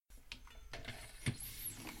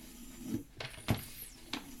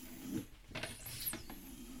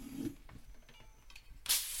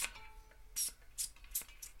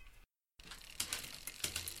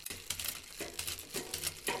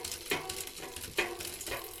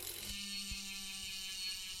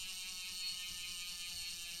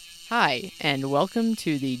Hi, and welcome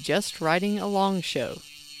to the Just Riding Along show.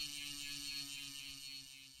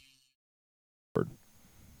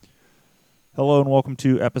 Hello and welcome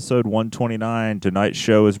to episode 129. Tonight's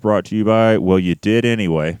show is brought to you by Well You Did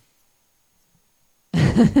Anyway.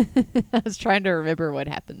 I was trying to remember what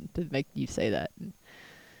happened to make you say that.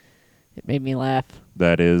 It made me laugh.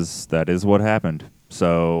 That is what happened.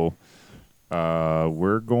 So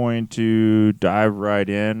we're going to dive right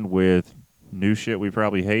in with new shit we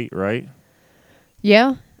probably hate, right?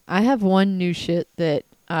 Yeah, I have one new shit that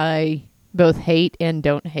I both hate and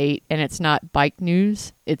don't hate, and it's not bike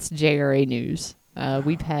news, it's JRA news.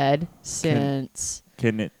 We've had since...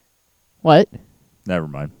 Can it? What? Never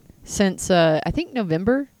mind. Since, I think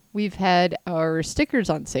November, we've had our stickers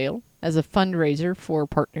on sale as a fundraiser for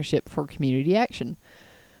Partnership for Community Action.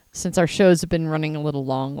 Since our shows have been running a little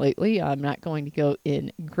long lately, I'm not going to go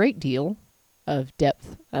in great deal of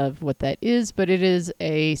depth of what that is, but it is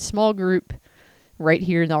a small group right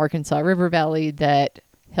here in the Arkansas River Valley that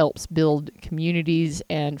helps build communities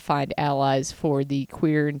and find allies for the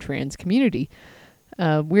queer and trans community.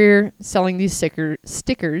 We're selling these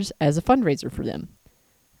stickers as a fundraiser for them.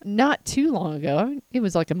 Not too long ago, it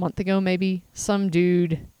was like a month ago maybe, some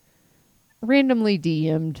dude randomly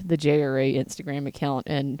DM'd the JRA Instagram account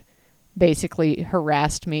and basically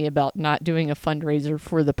harassed me about not doing a fundraiser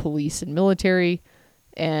for the police and military.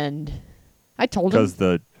 And I told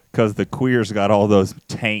him... Because the queers got all those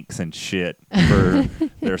tanks and shit for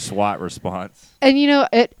their SWAT response. And, you know,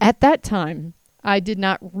 at that time, I did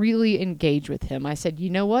not really engage with him. I said, you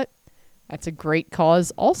know what? That's a great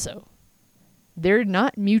cause also. They're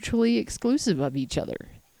not mutually exclusive of each other.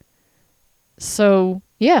 So,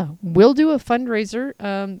 yeah, we'll do a fundraiser.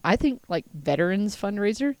 I think, like, veterans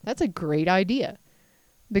fundraiser, that's a great idea.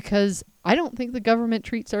 Because I don't think the government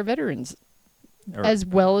treats our veterans as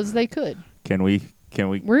well as they could. Can we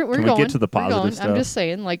We're get to the positive stuff? I'm just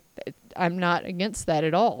saying, like, I'm not against that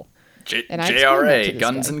at all. JRA,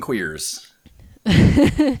 Guns and Queers.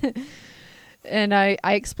 And I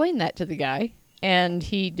explained that to the guy, and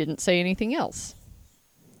he didn't say anything else.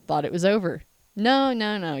 Thought it was over. No.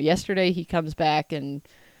 Yesterday he comes back and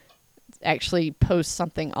actually posts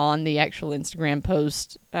something on the actual Instagram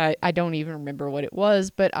post. I don't even remember what it was,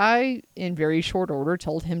 but I, in very short order,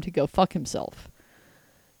 told him to go fuck himself.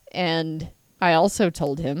 And I also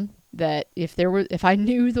told him that if I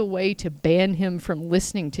knew the way to ban him from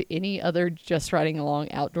listening to any other Just Riding Along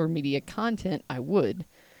outdoor media content, I would.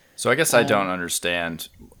 So I guess I don't understand.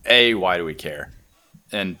 A, why do we care?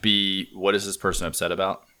 And B, what is this person upset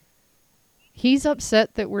about? He's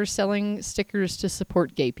upset that we're selling stickers to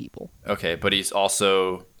support gay people. Okay, but he's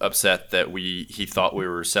also upset that he thought we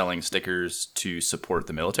were selling stickers to support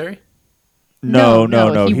the military? No.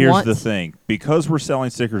 He Here's wants... the thing. Because we're selling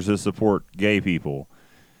stickers to support gay people,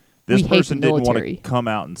 this person didn't want to come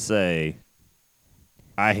out and say,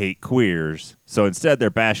 I hate queers. So instead, they're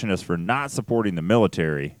bashing us for not supporting the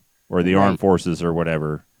military or the armed forces or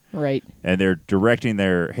whatever. Right. And they're directing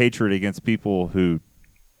their hatred against people who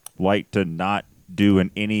like to not do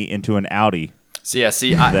into an Audi. I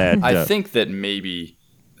think that maybe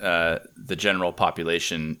the general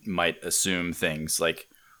population might assume things like,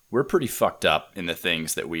 we're pretty fucked up in the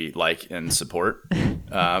things that we like and support.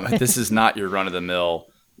 This is not your run-of-the-mill,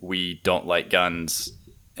 we don't like guns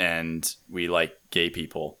and we like gay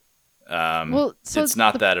people. It's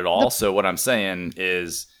not that at all. So what I'm saying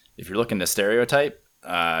is, if you're looking to stereotype,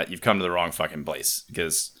 you've come to the wrong fucking place,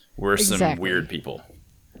 because we're some weird people.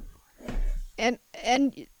 And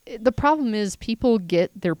the problem is, people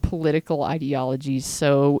get their political ideologies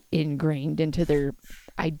so ingrained into their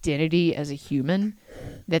identity as a human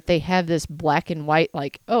that they have this black and white,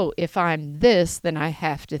 like, oh, if I'm this, then I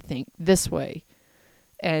have to think this way.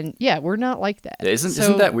 And yeah, we're not like that.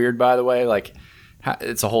 Isn't that weird, by the way? Like,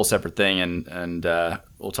 it's a whole separate thing, and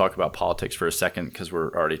we'll talk about politics for a second because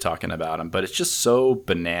we're already talking about them. But it's just so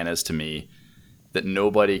bananas to me that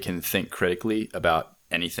nobody can think critically about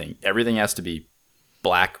anything. Everything has to be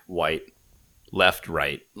black, white, left,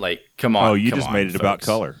 right. Like, come on. Oh, you just made it folks. About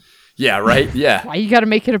color. Yeah, right? Yeah. Why you got to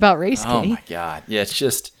make it about race, Oh, Kenny? my God. Yeah, it's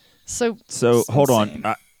just... So hold on.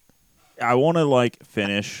 I want to,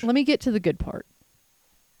 finish. Let me get to the good part.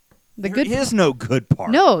 There is no good part.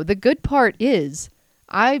 No, the good part is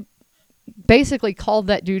I basically called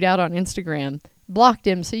that dude out on Instagram, blocked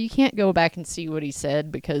him, so you can't go back and see what he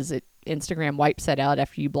said because Instagram wipes that out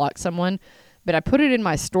after you block someone. But I put it in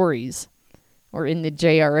my stories, or in the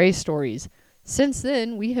JRA stories. Since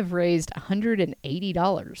then, we have raised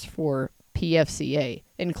 $180 for PFCA,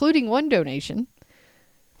 including one donation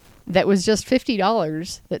that was just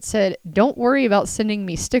 $50 that said, don't worry about sending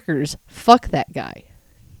me stickers. Fuck that guy.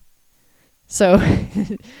 So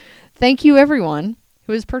thank you, everyone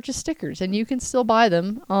who has purchased stickers. And you can still buy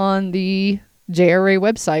them on the JRA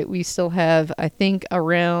website. We still have, I think,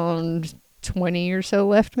 around 20 or so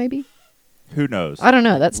left, maybe. Who knows? I don't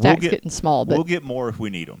know. That stack's getting small. But we'll get more if we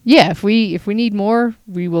need them. Yeah, if we need more,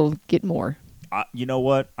 we will get more. You know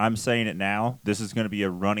what? I'm saying it now. This is going to be a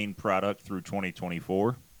running product through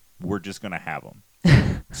 2024. We're just going to have them.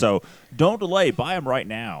 So don't delay. Buy them right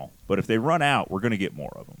now. But if they run out, we're going to get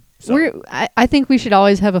more of them. So. I think we should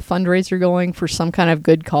always have a fundraiser going for some kind of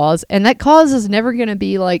good cause. And that cause is never going to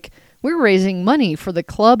be like, we're raising money for the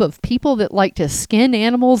club of people that like to skin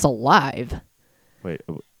animals alive. Wait,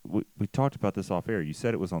 we talked about this off air. You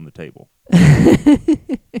said it was on the table.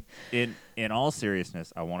 In all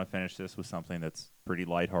seriousness, I want to finish this with something that's pretty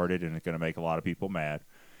lighthearted and it's going to make a lot of people mad.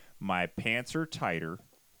 My pants are tighter.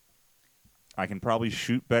 I can probably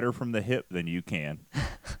shoot better from the hip than you can.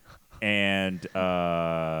 And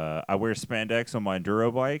I wear spandex on my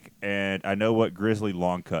enduro bike, and I know what Grizzly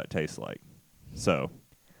long cut tastes like. So,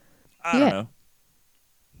 I don't know.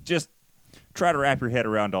 Just try to wrap your head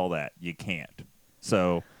around all that. You can't.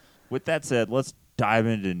 So, with that said, let's dive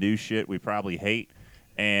into new shit we probably hate.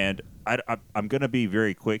 And I'm going to be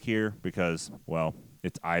very quick here because, well,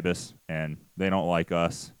 it's IBIS, and they don't like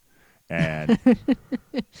us. And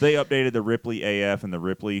they updated the Ripley AF and the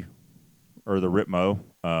Ripley, or the Ripmo.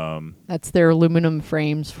 That's their aluminum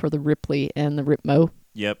frames for the Ripley and the Ripmo.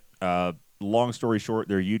 Yep. Long story short,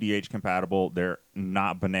 they're UDH compatible. They're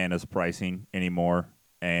not bananas pricing anymore,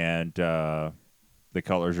 and the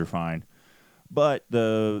colors are fine. But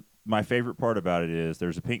my favorite part about it is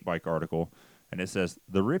there's a Pink Bike article, and it says,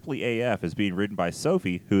 the Ripley AF is being ridden by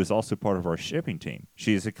Sophie, who is also part of our shipping team.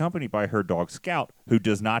 She is accompanied by her dog Scout, who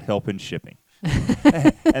does not help in shipping.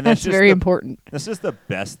 And that's very important. That's just the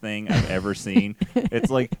best thing I've ever seen. It's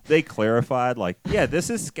like they clarified, like, yeah, this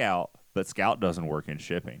is Scout, but Scout doesn't work in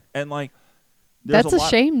shipping. And like, that's a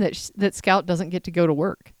shame that Scout doesn't get to go to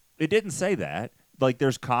work. It didn't say that. Like,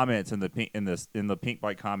 there's comments in the Pink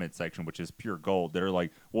Bike comment section, which is pure gold. They're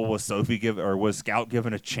like, well, was Scout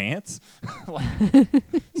given a chance?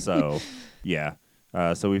 So, yeah.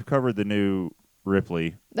 So we've covered the new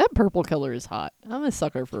Ripley. That purple color is hot. I'm a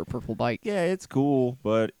sucker for a purple bike. Yeah, it's cool,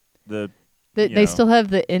 but they still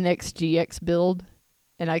have the NXGX build,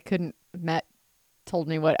 and Matt told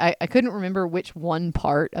me I couldn't remember which one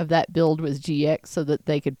part of that build was GX so that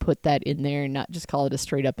they could put that in there and not just call it a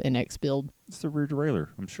straight up NX build. It's the rear derailleur,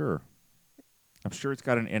 I'm sure. I'm sure it's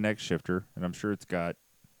got an NX shifter, and I'm sure it's got,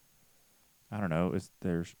 I don't know,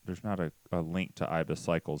 there's not a link to IBIS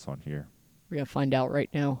cycles on here. We're going to find out right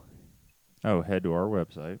now. Oh, head to our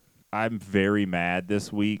website. I'm very mad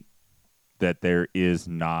this week that there is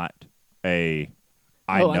not on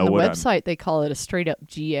the website they call it a straight up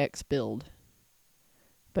GX build.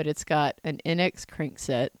 But it's got an NX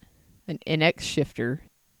crankset, an NX shifter.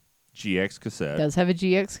 GX cassette. It does have a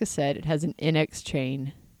GX cassette. It has an NX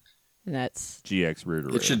chain. And that's GX rear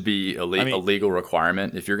derailleur. It should be a legal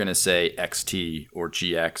requirement. If you're going to say XT or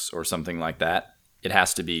GX or something like that, it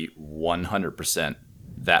has to be 100%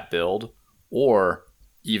 that build or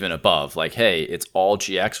even above. Like, hey, it's all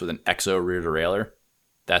GX with an XO rear derailleur.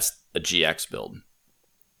 That's a GX build.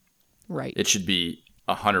 Right. It should be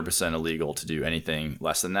 100% illegal to do anything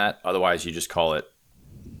less than that. Otherwise, you just call it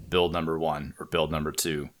build number 1 or build number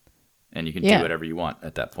 2, and you can do whatever you want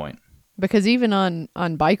at that point. Because even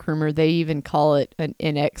on Bike Rumor, they even call it an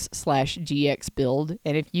NX/GX build.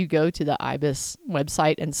 And if you go to the IBIS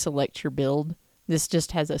website and select your build, this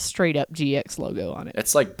just has a straight up GX logo on it.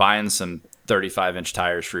 It's like buying some 35-inch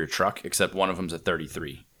tires for your truck, except one of them's a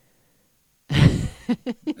 33.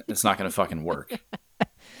 It's not going to fucking work.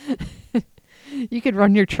 You could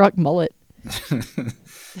run your truck mullet.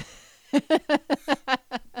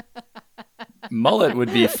 Mullet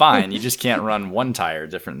would be fine. You just can't run one tire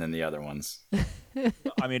different than the other ones.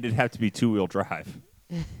 I mean, it'd have to be 2-wheel drive.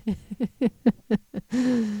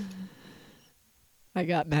 I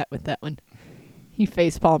got Matt with that one. He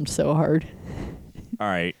facepalmed so hard. All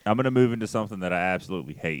right, I'm going to move into something that I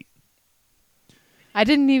absolutely hate. I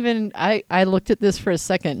didn't even... I looked at this for a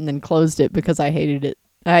second and then closed it because I hated it.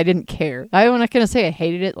 I didn't care. I'm not going to say I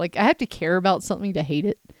hated it. Like, I have to care about something to hate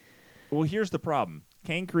it. Well, here's the problem.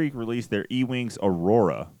 Cane Creek released their E-Wings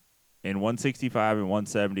Aurora in 165 and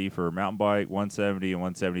 170 for mountain bike, 170 and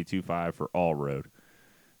 172.5 for all-road.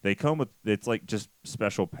 They come with, it's like just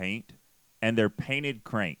special paint, and they're painted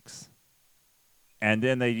cranks. And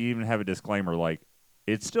then they even have a disclaimer like,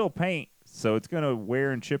 it's still paint, so it's going to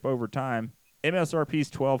wear and chip over time. MSRP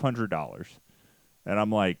is $1,200. And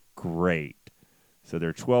I'm like, great. So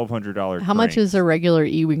they're $1,200. How much is a regular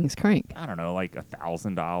E-Wings crank? I don't know, like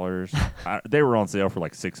 $1,000. They were on sale for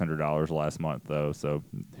like $600 last month, though. So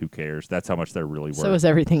who cares? That's how much they're really worth. So is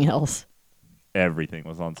everything else. Everything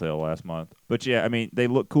was on sale last month. But yeah, I mean, they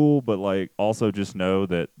look cool, but like also just know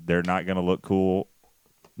that they're not going to look cool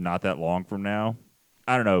not that long from now.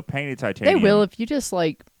 I don't know. Painted titanium. They will if you just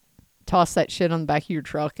like toss that shit on the back of your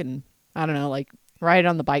truck and I don't know, like ride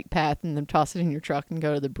on the bike path and then toss it in your truck and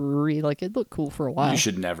go to the brewery. Like it'd look cool for a while. You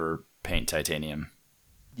should never paint titanium.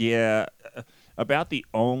 Yeah. About the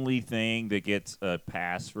only thing that gets a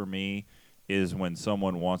pass for me is when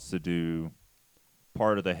someone wants to do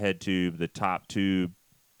part of the head tube, the top tube,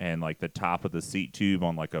 and like the top of the seat tube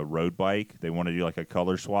on like a road bike. They want to do like a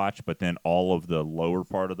color swatch, but then all of the lower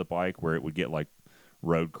part of the bike where it would get like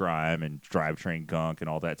road crime and drivetrain gunk and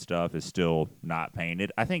all that stuff is still not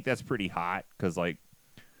painted. I think that's pretty hot because like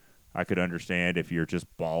I could understand if you're just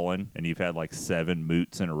balling and you've had like 7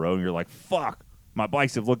 moots in a row and you're like, fuck, my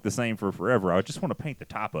bikes have looked the same for forever. I just want to paint the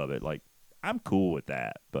top of it. Like I'm cool with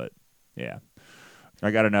that, but yeah. I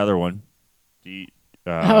got another one.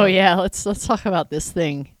 Oh yeah, let's talk about this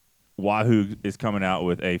thing. Wahoo is coming out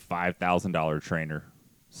with a $5,000 trainer.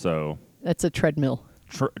 So that's a treadmill.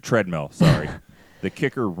 Treadmill, sorry. The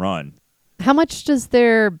Kicker Run. How much does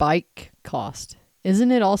their bike cost?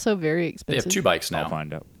 Isn't it also very expensive? They have 2 bikes now. I'll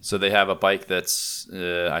find out. So they have a bike that's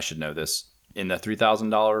I should know this, in the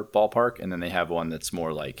 $3,000 ballpark, and then they have one that's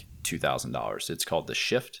more like $2,000. It's called the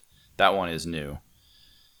Shift. That one is new.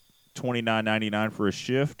 $29.99 for a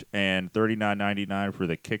Shift and $39.99 for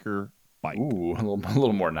the Kicker bike. Ooh, a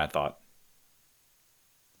little more than I thought.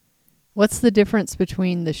 What's the difference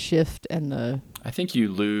between the Shift and the... I think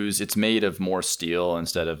you lose... It's made of more steel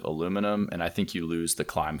instead of aluminum, and I think you lose the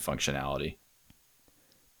climb functionality.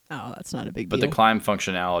 Oh, that's not a big deal. But the climb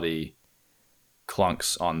functionality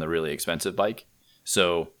clunks on the really expensive bike.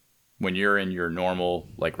 So when you're in your normal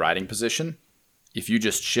like riding position, if you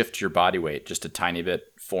just shift your body weight just a tiny bit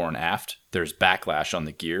fore and aft, there's backlash on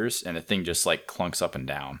the gears, and the thing just like clunks up and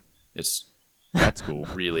down. That's cool.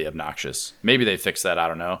 Really obnoxious. Maybe they fixed that. I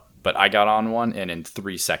don't know. But I got on one, and in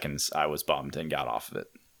 3 seconds, I was bummed and got off of it.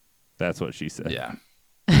 That's what she said. Yeah.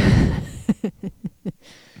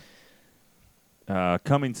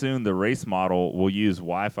 Coming soon, the race model will use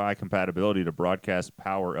Wi-Fi compatibility to broadcast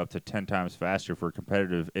power up to 10 times faster for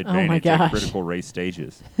competitive advantage at critical race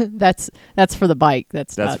stages. That's for the bike.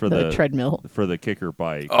 That's not for the treadmill. For the Kicker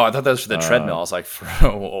bike. Oh, I thought that was for the treadmill. I was like,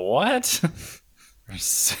 what?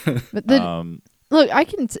 But look, I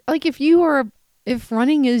can like if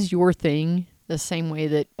running is your thing, the same way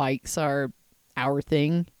that bikes are our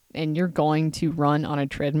thing, and you're going to run on a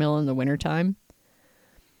treadmill in the wintertime,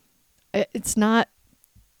 it's not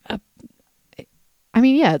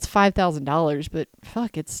it's $5,000, but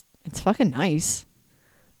fuck, it's fucking nice.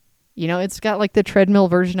 You know, it's got like the treadmill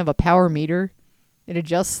version of a power meter. It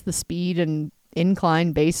adjusts the speed and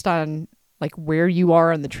incline based on like where you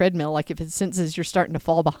are on the treadmill. Like if it senses you're starting to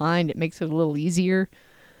fall behind, it makes it a little easier.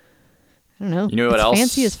 I don't know. You know what else?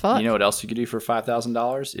 Fancy as fuck. You know what else you could do for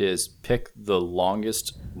 $5,000 is pick the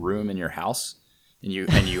longest room in your house, and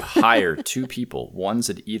you hire 2 people, one's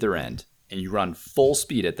at either end, and you run full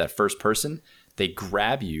speed at that first person. They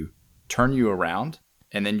grab you, turn you around,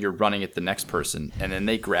 and then you're running at the next person, and then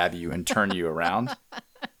they grab you and turn you around,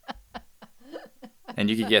 and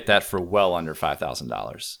you could get that for well under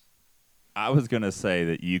 $5,000. I was gonna say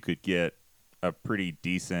that you could get a pretty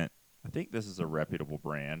decent. I think this is a reputable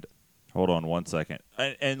brand. Hold on one second.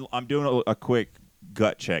 And I'm doing a quick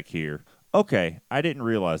gut check here. Okay, I didn't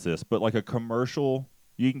realize this, but like a commercial,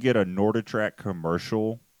 you can get a NordicTrack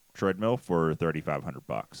commercial treadmill for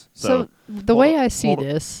 $3,500. So the way I see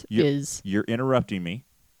this is... You're interrupting me.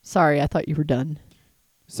 Sorry, I thought you were done.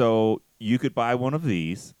 So you could buy one of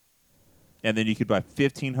these, and then you could buy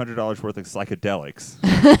 $1,500 worth of psychedelics.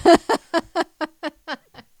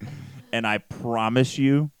 And I promise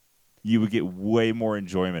you would get way more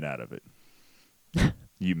enjoyment out of it.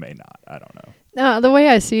 You may not. I don't know. No, the way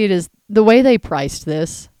I see it is the way they priced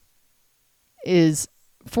this is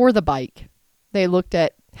for the bike. They looked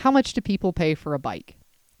at how much do people pay for a bike.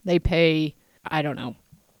 They pay, I don't know,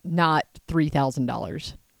 not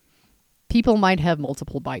 $3,000. People might have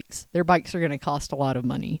multiple bikes. Their bikes are going to cost a lot of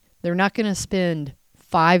money. They're not going to spend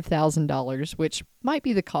 $5,000, which might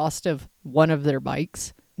be the cost of one of their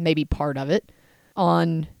bikes, maybe part of it,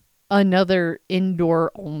 on another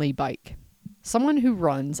indoor-only bike. Someone who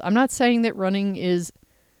runs, I'm not saying that running is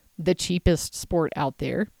the cheapest sport out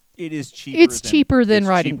there. It is cheaper. It's cheaper than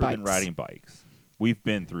riding bikes. We've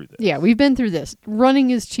been through this. Yeah, we've been through this.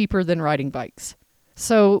 Running is cheaper than riding bikes.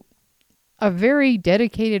 So a very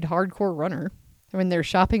dedicated hardcore runner when they're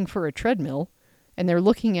shopping for a treadmill and they're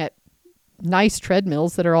looking at nice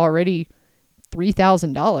treadmills that are already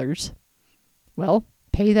 $3,000, well,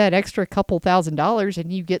 pay that extra couple $1,000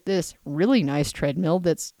 and you get this really nice treadmill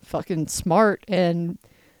that's fucking smart and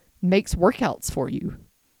makes workouts for you.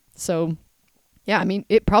 So, yeah, I mean,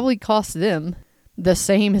 it probably costs them the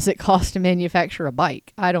same as it costs to manufacture a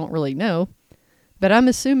bike. I don't really know. But I'm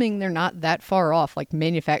assuming they're not that far off. Like,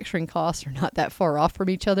 manufacturing costs are not that far off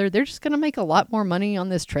from each other. They're just going to make a lot more money on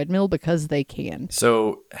this treadmill because they can.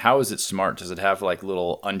 So how is it smart? Does it have like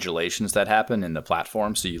little undulations that happen in the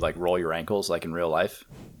platform so you like roll your ankles like in real life?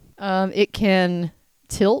 It can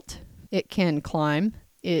tilt. It can climb.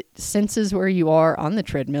 It senses where you are on the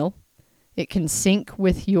treadmill. It can sync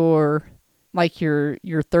with your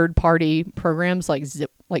third-party programs like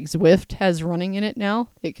Zwift has running in it now.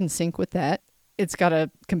 It can sync with that. It's got a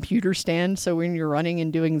computer stand, so when you're running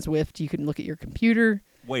and doing Zwift, you can look at your computer.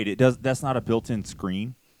 Wait, it does. That's not a built-in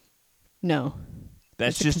screen? No.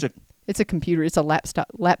 It's a computer. It's a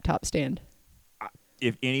laptop stand.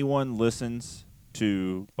 If anyone listens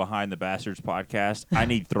to Behind the Bastards podcast, I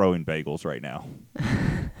need throwing bagels right now.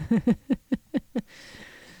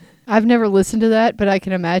 I've never listened to that, but I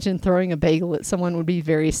can imagine throwing a bagel at someone would be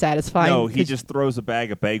very satisfying. No, he just throws a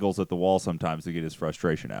bag of bagels at the wall sometimes to get his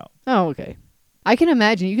frustration out. Oh, okay. I can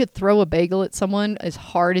imagine you could throw a bagel at someone as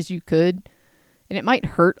hard as you could, and it might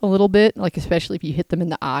hurt a little bit, like especially if you hit them in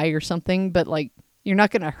the eye or something, but like you're not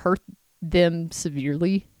going to hurt them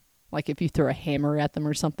severely, like if you throw a hammer at them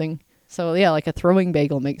or something. So yeah, like a throwing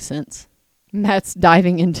bagel makes sense. Matt's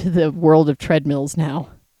diving into the world of treadmills now.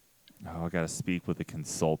 Oh, I got to speak with a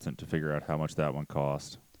consultant to figure out how much that one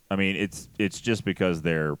cost. I mean, it's just because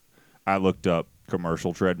I looked up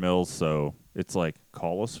commercial treadmills, so it's like,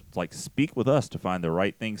 call us, like speak with us to find the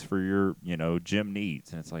right things for your, gym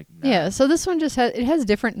needs. And it's like, nah. Yeah, so this one has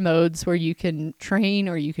different modes where you can train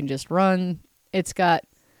or you can just run. It's got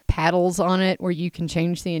paddles on it where you can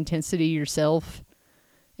change the intensity yourself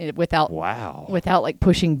without like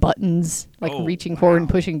pushing buttons, like reaching forward and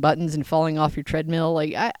pushing buttons and falling off your treadmill.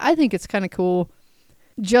 Like I think it's kind of cool.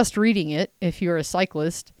 Just reading it, if you're a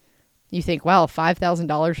cyclist, you think, wow,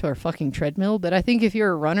 $5,000 for a fucking treadmill. But I think if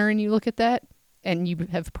you're a runner and you look at that and you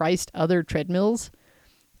have priced other treadmills,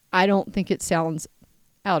 I don't think it sounds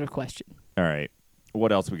out of question. All right.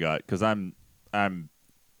 What else we got? Because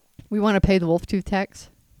we want to pay the wolf tooth tax.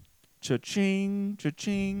 Cha-ching,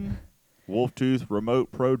 cha-ching. Wolf Tooth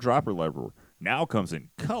Remote Pro Dropper Lever now comes in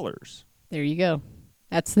colors. There you go.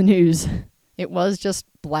 That's the news. It was just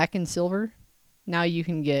black and silver. Now you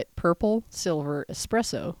can get purple, silver,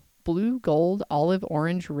 espresso, blue, gold, olive,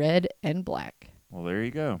 orange, red, and black. Well, there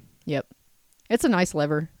you go. Yep. It's a nice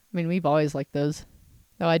lever. I mean, we've always liked those.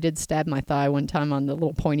 Though I did stab my thigh one time on the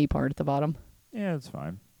little pointy part at the bottom. Yeah, it's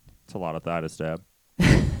fine. It's a lot of thigh to stab.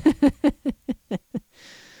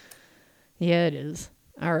 Yeah, it is.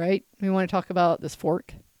 All right. We want to talk about this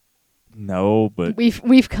fork? No, but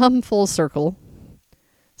we've come full circle.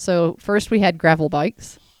 So first we had gravel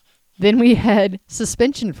bikes. Then we had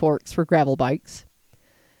suspension forks for gravel bikes.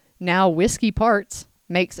 Now Whiskey Parts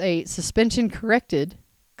makes a suspension-corrected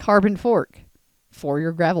carbon fork for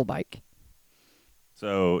your gravel bike.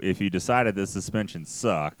 So if you decided the suspension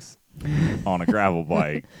sucks on a gravel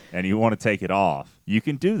bike and you want to take it off, you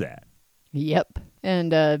can do that. Yep.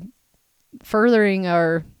 And furthering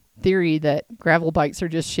our theory that gravel bikes are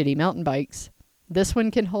just shitty mountain bikes, this one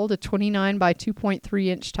can hold a 29 by 2.3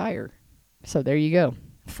 inch tire. So there you go.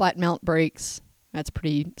 Flat mount brakes, that's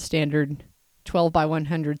pretty standard. 12 by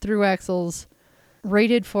 100 through axles,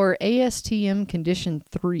 rated for ASTM Condition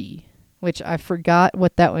 3, which I forgot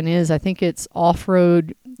what that one is. I think it's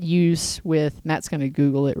off-road use with, Matt's going to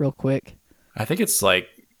Google it real quick. I think it's like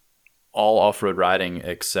all off-road riding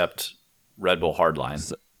except Red Bull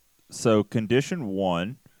Hardline. So Condition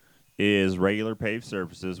 1 is regular paved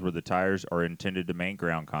surfaces where the tires are intended to make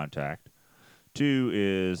ground contact. 2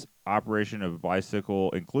 is operation of a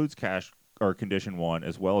bicycle includes Condition 1,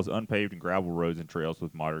 as well as unpaved and gravel roads and trails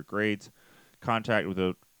with moderate grades. Contact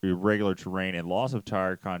with irregular terrain and loss of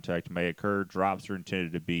tire contact may occur. Drops are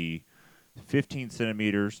intended to be 15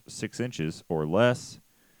 centimeters, 6 inches, or less.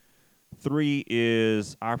 3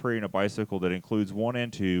 is operating a bicycle that includes 1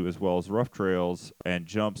 and 2, as well as rough trails and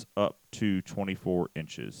jumps up to 24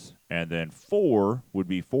 inches. And then 4 would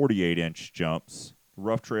be 48-inch jumps,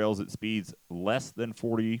 rough trails at speeds less than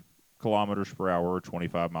 40 kilometers per hour or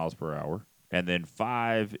 25 miles per hour. And then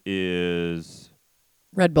 5 is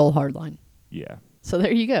Red Bull Hardline. Yeah. So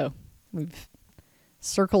there you go. We've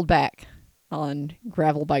circled back on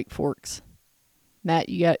gravel bike forks. Matt,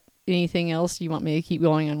 you got anything else you want me to keep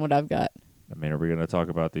going on what I've got? I mean, are we going to talk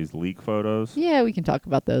about these leak photos? Yeah, we can talk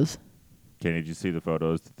about those. Kenny, did you see the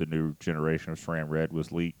photos that the new generation of SRAM Red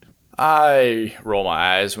was leaked? I roll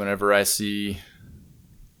my eyes whenever I see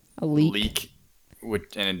a leak.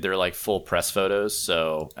 And they're like full press photos,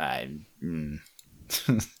 so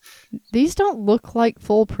These don't look like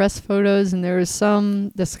full press photos, and there was some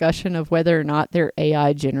discussion of whether or not they're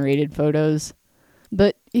AI-generated photos.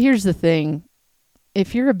 But here's the thing.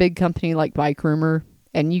 If you're a big company like Bike Rumor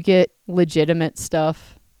and you get legitimate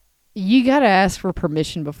stuff, you got to ask for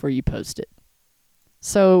permission before you post it.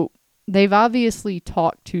 So they've obviously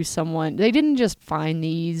talked to someone. They didn't just find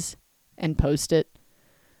these and post it.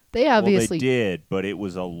 They obviously did, but it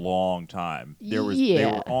was a long time. They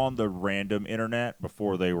were on the random internet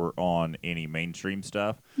before they were on any mainstream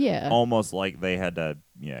stuff. Yeah. Almost like they had to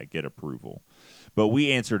get approval. But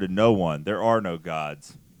we answer to no one. There are no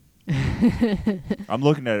gods. I'm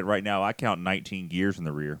looking at it right now. I count 19 gears in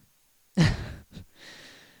the rear.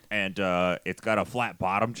 And it's got a flat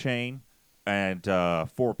bottom chain and 4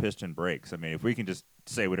 piston brakes. I mean, if we can just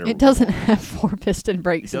say whatever. It doesn't have 4 piston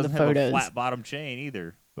brakes in the photos. It doesn't have a flat bottom chain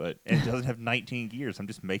either. But it doesn't have 19 gears. I'm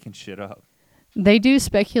just making shit up. They do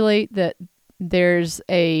speculate that there's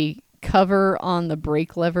a cover on the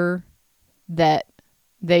brake lever that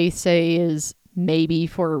they say is maybe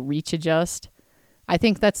for a reach adjust. I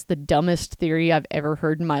think that's the dumbest theory I've ever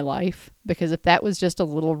heard in my life. Because if that was just a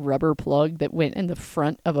little rubber plug that went in the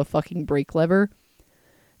front of a fucking brake lever,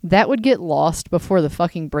 that would get lost before the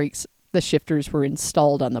fucking brakes, the shifters were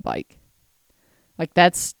installed on the bike. Like,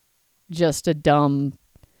 that's just a dumb...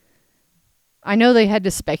 I know they had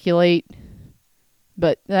to speculate,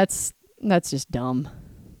 but that's just dumb.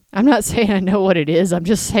 I'm not saying I know what it is. I'm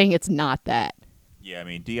just saying it's not that. Yeah, I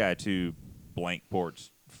mean, Di2 blank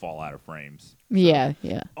ports fall out of frames. So. Yeah.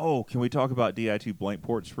 Oh, can we talk about Di2 blank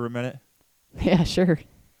ports for a minute? Yeah, sure.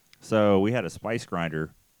 So we had a spice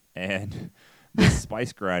grinder, and this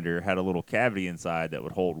spice grinder had a little cavity inside that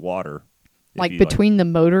would hold water. Like between the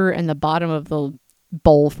motor and the bottom of the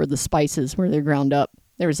bowl for the spices where they're ground up.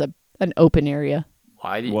 There was an open area.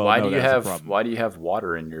 Why do you have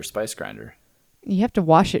water in your spice grinder? You have to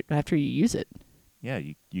wash it after you use it. Yeah,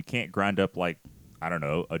 you can't grind up like, I don't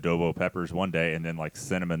know, adobo peppers one day and then like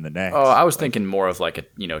cinnamon the next. Oh, I was thinking more of like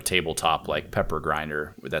a tabletop like pepper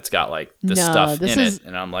grinder that's got like stuff in it,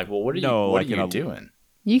 and I'm like, well, what are you doing?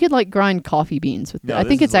 You could like grind coffee beans with. I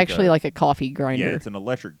think it's actually like a coffee grinder. Yeah, it's an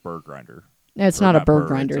electric burr grinder. No, it's not a burr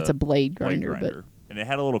grinder. It's a blade grinder. But and it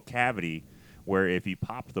had a little cavity where if you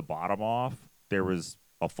popped the bottom off, there was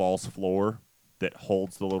a false floor that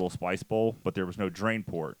holds the little spice bowl, but there was no drain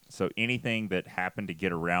port. So anything that happened to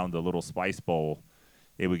get around the little spice bowl,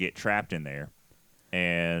 it would get trapped in there.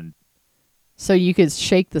 And so you could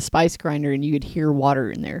shake the spice grinder and you could hear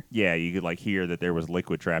water in there. Yeah, you could like hear that there was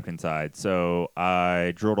liquid trapped inside. So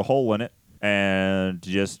I drilled a hole in it, and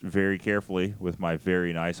just very carefully with my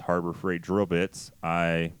very nice Harbor Freight drill bits,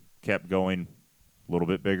 I kept going a little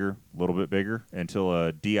bit bigger, until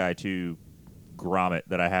a Di2 grommet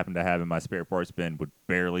that I happened to have in my spare parts bin would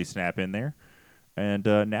barely snap in there. And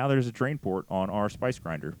now there's a drain port on our spice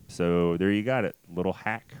grinder. So there you got it. Little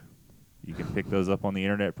hack. You can pick those up on the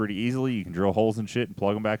internet pretty easily. You can drill holes and shit and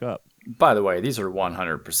plug them back up. By the way, these are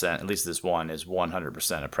 100%, at least this one is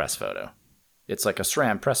 100% a press photo. It's like a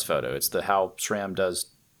SRAM press photo. It's how SRAM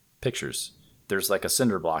does pictures. There's like a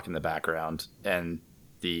cinder block in the background, and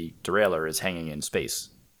the derailleur is hanging in space.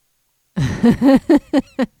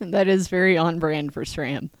 That is very on brand for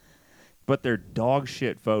SRAM. But they're dog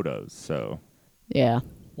shit photos, so. Yeah.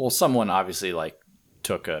 Well, someone obviously like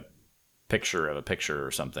took a picture of a picture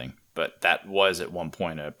or something, but that was at one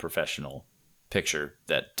point a professional picture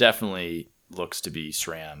that definitely looks to be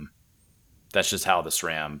SRAM. That's just how the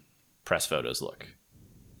SRAM press photos look.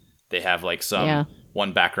 They have like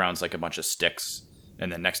one background's like a bunch of sticks,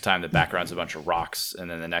 and then next time the background's a bunch of rocks, and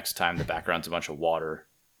then the next time the background's a bunch of water.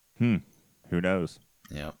 Who knows?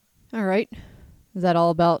 Yeah. All right. Is that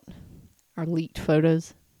all about our leaked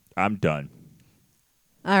photos? I'm done.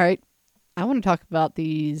 All right. I want to talk about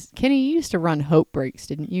these. Kenny, you used to run Hope brakes,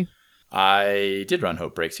 didn't you? I did run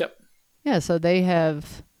Hope brakes, yep. Yeah, so they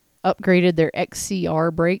have upgraded their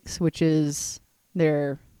XCR brakes, which is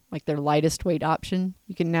their lightest weight option.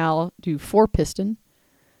 You can now do 4-piston.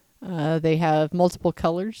 They have multiple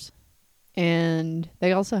colors, and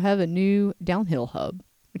they also have a new downhill hub,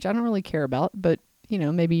 which I don't really care about, but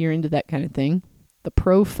maybe you're into that kind of thing. The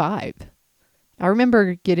Pro 5. I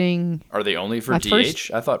remember getting... Are they only for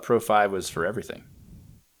DH? I thought Pro 5 was for everything.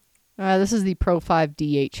 This is the Pro 5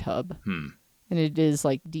 DH hub. And it is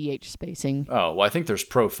like DH spacing. Oh, well, I think there's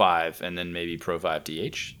Pro 5 and then maybe Pro 5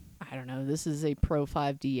 DH. I don't know. This is a Pro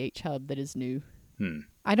 5 DH hub that is new.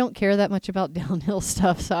 I don't care that much about downhill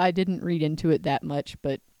stuff, so I didn't read into it that much,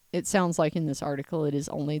 but it sounds like in this article it is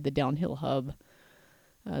only the downhill hub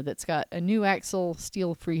that's got a new axle,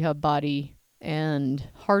 steel free hub body, and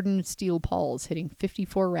hardened steel pawls hitting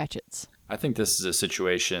 54 ratchets. I think this is a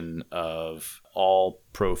situation of all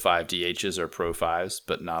Pro 5 DHs are Pro 5s,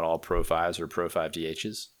 but not all Pro 5s are Pro 5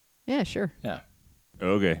 DHs. Yeah, sure. Yeah.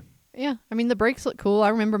 Okay. Yeah, I mean, the brakes look cool. I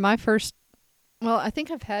remember my first... Well, I think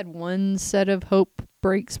I've had one set of Hope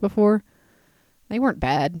brakes before. They weren't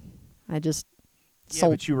bad. I just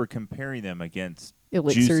sold... but you were comparing them against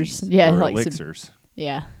elixirs. Juicies Yeah, or like elixirs.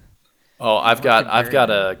 Yeah. Oh, I've got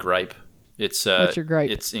a gripe. It's What's your gripe?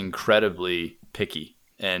 It's incredibly picky,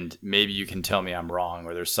 and maybe you can tell me I'm wrong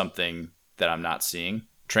or there's something that I'm not seeing.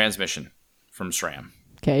 Transmission from SRAM.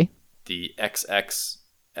 Okay. The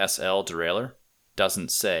XXSL derailleur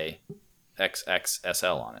doesn't say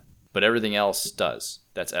XXSL on it, but everything else does.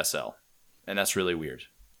 That's SL, and that's really weird.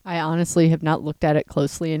 I honestly have not looked at it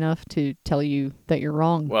closely enough to tell you that you're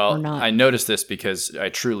wrong or not. I noticed this because I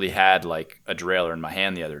truly had like a derailleur in my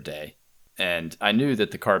hand the other day, and I knew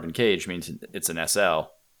that the carbon cage means it's an SL,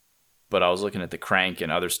 but I was looking at the crank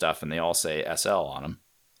and other stuff, and they all say SL on them,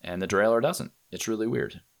 and the derailleur doesn't. It's really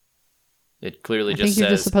weird. It clearly just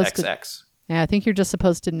says XX. Yeah, I think you're just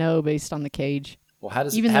supposed to know based on the cage. Well, how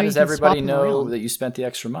does everybody know that you spent the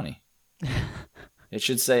extra money? It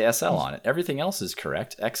should say SL on it. Everything else is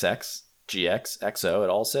correct. XX, GX, XO, it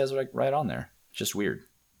all says right on there. It's just weird.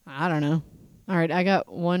 I don't know. All right, I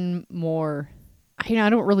got one more. I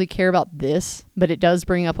don't really care about this, but it does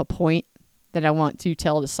bring up a point that I want to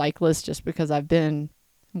tell the cyclists just because I've been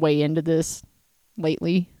way into this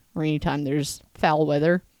lately or anytime there's foul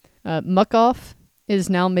weather. Muc-Off is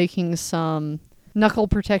now making some knuckle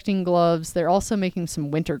protecting gloves. They're also making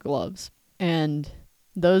some winter gloves, and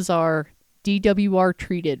those are DWR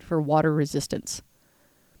treated for water resistance.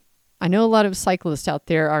 I know a lot of cyclists out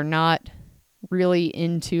there are not really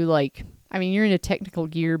into you're into technical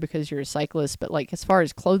gear because you're a cyclist, but as far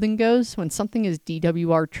as clothing goes, when something is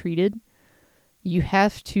DWR treated, you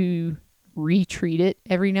have to retreat it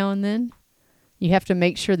every now and then. You have to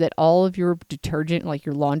make sure that all of your detergent, like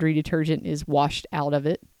your laundry detergent, is washed out of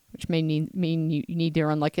it, which may mean you need to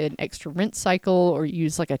run an extra rinse cycle or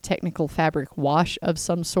use a technical fabric wash of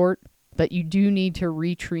some sort. But you do need to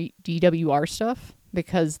retreat DWR stuff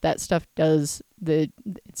because that stuff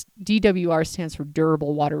DWR stands for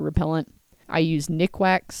durable water repellent. I use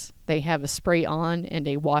Nikwax. They have a spray on and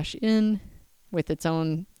a wash in with its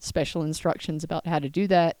own special instructions about how to do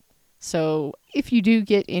that. So if you do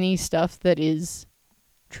get any stuff that is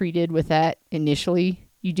treated with that initially,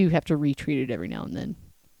 you do have to retreat it every now and then.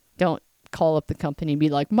 Don't call up the company and be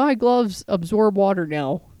like, my gloves absorb water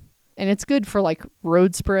now. And it's good for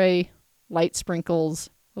road spray, light sprinkles,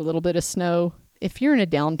 a little bit of snow. If you're in a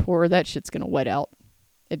downpour, that shit's going to wet out.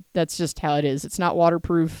 That's just how it is. It's not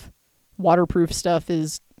waterproof. Waterproof stuff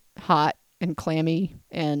is hot and clammy,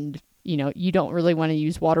 and you don't really want to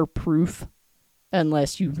use waterproof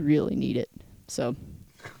unless you really need it. So,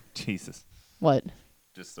 Jesus. What?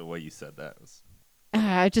 Just the way you said that was.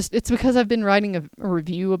 It's because I've been writing a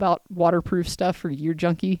review about waterproof stuff for Gear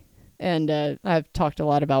Junkie, and I've talked a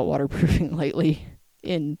lot about waterproofing lately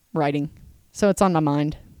in writing, so it's on my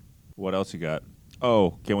mind. What else you got?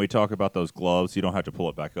 Oh, can we talk about those gloves? You don't have to pull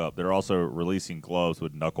it back up. They're also releasing gloves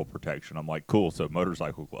with knuckle protection. I'm like, cool, so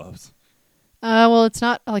motorcycle gloves. Well, it's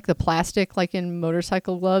not like the plastic like in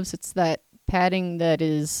motorcycle gloves. It's that padding that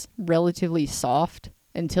is relatively soft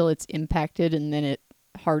until it's impacted and then it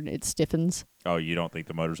stiffens. Oh, you don't think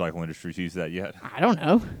the motorcycle industry's used that yet? I don't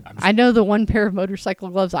know. I know the one pair of motorcycle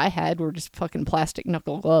gloves I had were just fucking plastic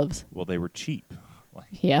knuckle gloves. Well, they were cheap.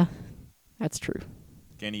 Yeah, that's true.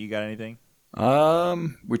 Kenny, you got anything?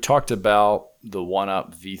 We talked about the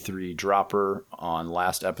 1UP V3 dropper on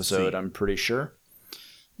last episode, I'm pretty sure.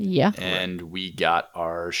 Yeah. And we got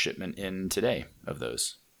our shipment in today of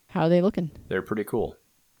those. How are they looking? They're pretty cool.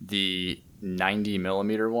 The 90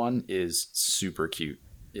 millimeter one is super cute.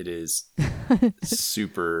 It is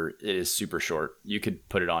super short. You could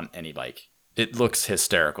put it on any bike. It looks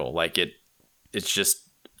hysterical. It's just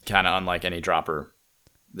kind of unlike any dropper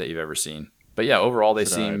that you've ever seen. But yeah, overall they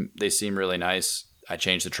seem really nice. I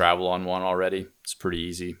changed the travel on one already. It's pretty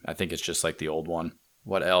easy. I think it's just like the old one.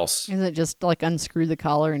 What else? Is it just unscrew the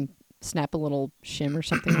collar and snap a little shim or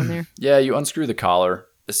something on there? Yeah, you unscrew the collar.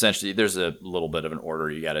 Essentially, there's a little bit of an order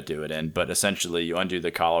you got to do it in, but essentially you undo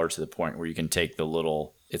the collar to the point where you can take the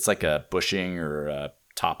little, it's like a bushing or a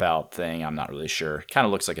top out thing. I'm not really sure. Kind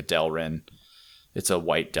of looks like a Delrin. It's a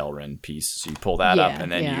white Delrin piece. So you pull that up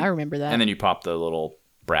and then I remember that. And then you pop the little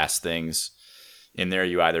brass things. In there,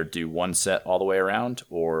 you either do one set all the way around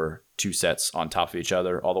or two sets on top of each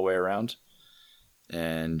other all the way around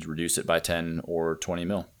and reduce it by 10 or 20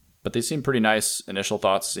 mil. But they seem pretty nice. Initial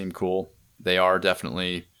thoughts seem cool. They are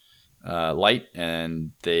definitely light,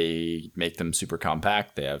 and they make them super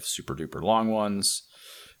compact. They have super duper long ones,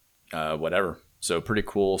 whatever. So pretty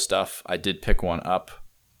cool stuff. I did pick one up.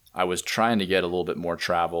 I was trying to get a little bit more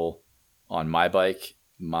travel on my bike.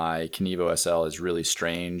 My Kenevo SL is really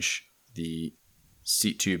strange. The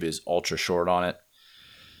seat tube is ultra short on it,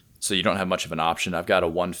 so you don't have much of an option. I've got a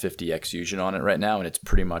 150X Fusion on it right now, and it's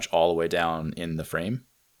pretty much all the way down in the frame.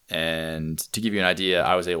 And to give you an idea,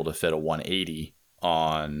 I was able to fit a 180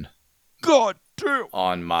 on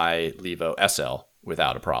my Levo SL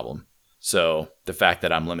without a problem. So the fact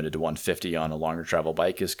that I'm limited to 150 on a longer travel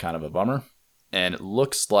bike is kind of a bummer. And it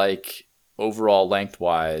looks like overall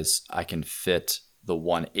lengthwise, I can fit the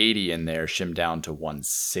 180 in there, shim down to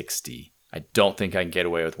 160. I don't think I can get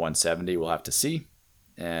away with 170. We'll have to see.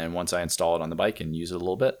 And once I install it on the bike and use it a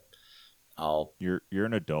little bit, I'll You're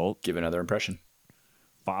an adult. Give another impression.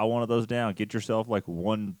 File one of those down. Get yourself like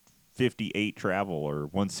 158 travel or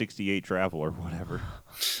 168 travel or whatever.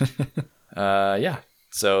 Yeah.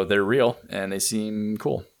 So they're real and they seem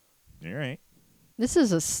cool. All right. This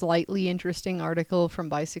is a slightly interesting article from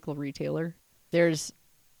Bicycle Retailer. There's...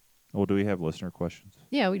 Well, do we have listener questions?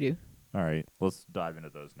 Yeah, we do. All right. Let's dive into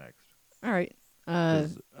those next. All right.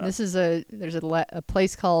 There's a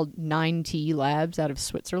place called 9T Labs out of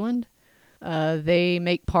Switzerland. They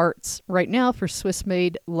make parts right now for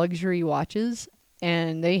Swiss-made luxury watches,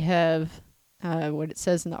 and they have what it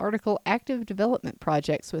says in the article, active development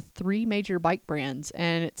projects with 3 major bike brands.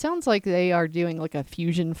 And it sounds like they are doing like a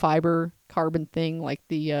fusion fiber carbon thing, like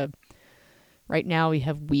the right now we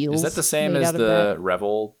have wheels. Is that the same as the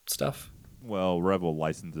Revel stuff? Well, Revel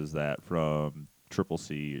licenses that from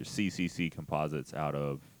CCC Composites out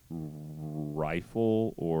of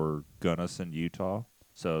Rifle or Gunnison, Utah.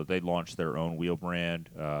 So they launched their own wheel brand.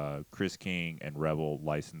 Chris King and Revel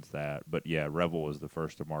licensed that. But yeah, Revel was the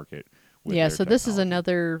first to market with their so technology. This is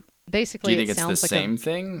another, basically. Do you think it's the same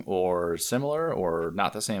thing or similar or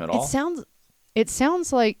not the same at all? It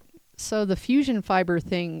sounds like, so the fusion fiber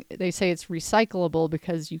thing, they say it's recyclable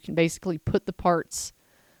because you can basically put the parts,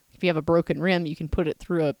 if you have a broken rim, you can put it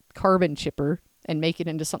through a carbon chipper and make it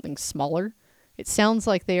into something smaller. It sounds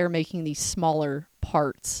like they are making these smaller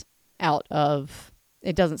parts out of,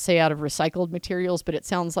 it doesn't say out of recycled materials, but it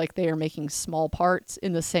sounds like they are making small parts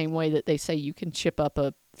in the same way that they say you can chip up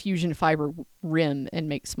a fusion fiber rim and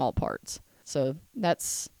make small parts. So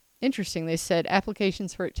that's interesting. They said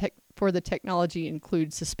applications for the technology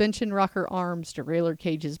include suspension rocker arms, derailleur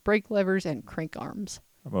cages, brake levers, and crank arms.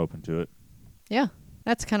 I'm open to it. Yeah,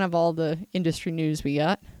 that's kind of all the industry news we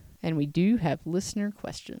got. And we do have listener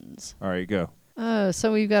questions. All right, go.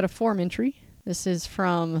 So we've got a form entry. This is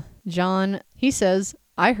from John. He says,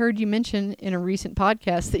 I heard you mention in a recent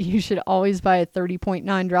podcast that you should always buy a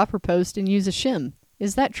 30.9 dropper post and use a shim.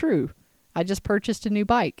 Is that true? I just purchased a new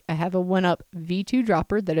bike. I have a 1-Up V2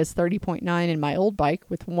 dropper that is 30.9 in my old bike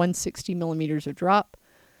with 160 millimeters of drop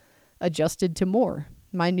adjusted to more.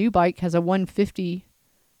 My new bike has a 150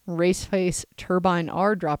 Raceface Turbine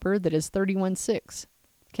R dropper that is 31.6.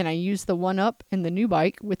 Can I use the 1-Up in the new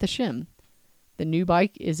bike with a shim? The new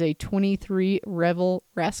bike is a 23 Revel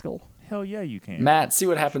Rascal. Hell yeah, you can. Matt, see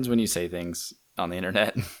what happens when you say things on the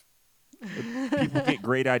internet. People get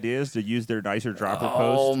great ideas to use their nicer dropper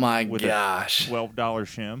post. Oh my with gosh. a $12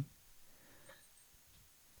 shim.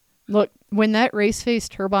 Look, when that Raceface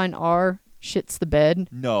Turbine R shits the bed,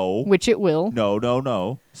 no, which it will.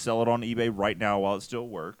 No. Sell it on eBay right now while it still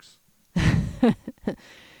works.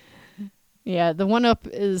 Yeah, the 1-Up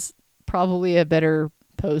is probably a better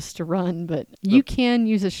post to run, but you can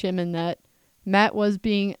use a shim in that. Matt was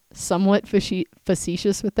being somewhat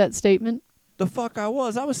facetious with that statement. The fuck I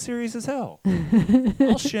was serious as hell.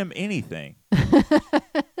 I'll shim anything.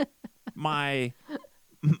 My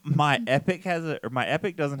Epic my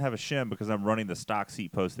Epic doesn't have a shim because I'm running the stock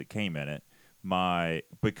seat post that came in it.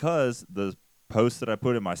 Because the post that I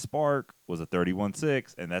put in my Spark was a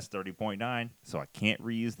 31.6 and that's 30.9, so I can't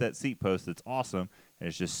reuse that seat post. It's awesome, and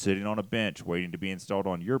it's just sitting on a bench waiting to be installed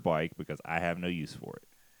on your bike because I have no use for it.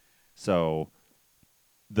 So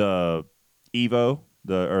the Evo,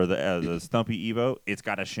 the Stumpy Evo, it's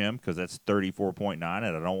got a shim because that's 34.9, and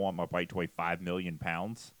I don't want my bike to weigh 5 million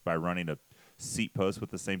pounds by running a seat post with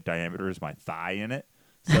the same diameter as my thigh in it.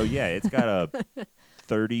 So yeah, it's got a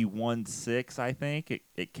 31.6, I think.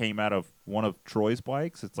 It came out of one of Troy's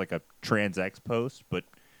bikes. It's like a Trans X post, but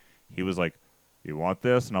he was like, "You want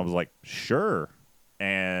this?" And I was like, "Sure."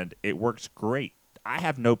 And it works great. I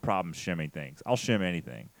have no problem shimming things. I'll shim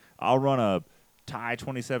anything. I'll run a Ty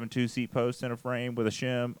 27.2 seat post in a frame with a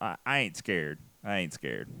shim. I ain't scared.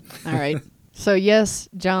 All right. So, yes,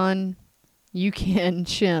 John, you can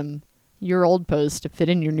shim your old post to fit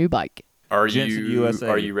in your new bike. Are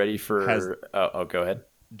you ready for... go ahead.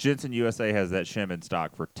 Jensen USA has that shim in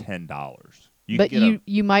stock for $10.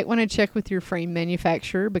 You might want to check with your frame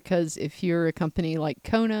manufacturer, because if you're a company like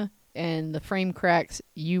Kona and the frame cracks,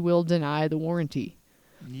 you will deny the warranty.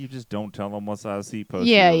 You just don't tell them what size seat post.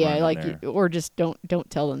 Or just don't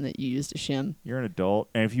tell them that you used a shim. You're an adult,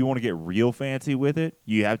 and if you want to get real fancy with it,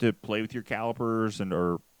 you have to play with your calipers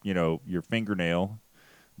or your fingernail.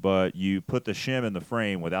 But you put the shim in the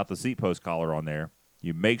frame without the seat post collar on there.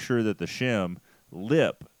 You make sure that the shim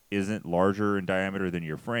lip isn't larger in diameter than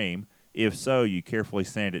your frame. If so, you carefully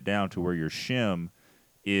sand it down to where your shim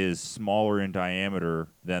is smaller in diameter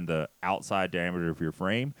than the outside diameter of your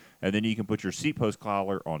frame, and then you can put your seat post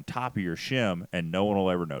collar on top of your shim, and no one will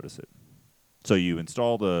ever notice it. So you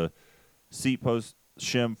install the seat post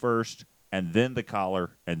shim first, and then the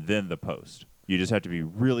collar, and then the post. You just have to be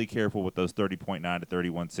really careful with those 30.9 to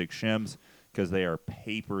 31.6 shims because they are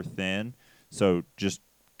paper thin. So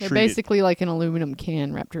they're basically like an aluminum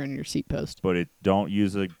can wrapped around your seat post. But don't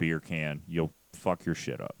use a beer can. You'll fuck your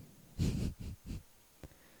shit up.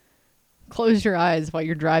 Close your eyes while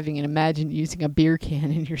you're driving and imagine using a beer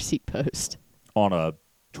can in your seat post. On a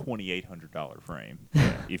 $2,800 frame.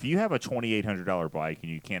 If you have a $2,800 bike and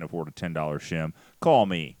you can't afford a $10 shim, call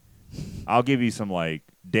me. I'll give you some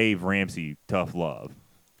Dave Ramsey tough love.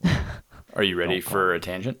 Are you ready for a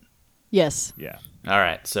tangent? Yes. Yeah. All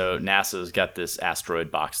right. So NASA's got this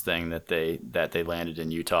asteroid box thing that they landed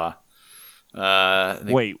in Utah.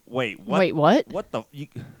 Wait. What? Wait, what? What the?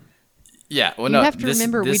 Yeah. Well, you have to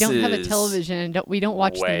remember we don't have a television and we don't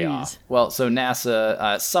watch the news. Off. Well, so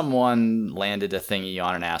NASA, someone landed a thingy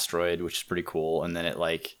on an asteroid, which is pretty cool, and then it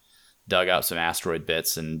dug out some asteroid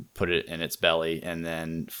bits and put it in its belly, and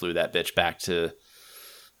then flew that bitch back to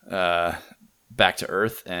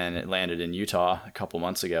Earth, and it landed in Utah a couple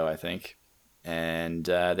months ago, I think, and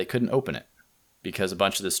they couldn't open it because a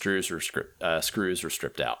bunch of the screws were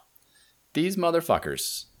stripped out. These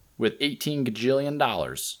motherfuckers, with $18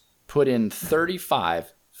 gajillion, put in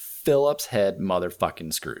 35 Phillips head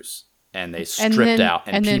motherfucking screws, and they stripped out,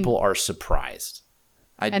 and people are surprised.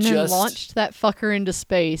 Then launched that fucker into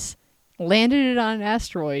space, landed it on an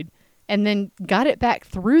asteroid, and then got it back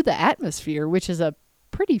through the atmosphere, which is a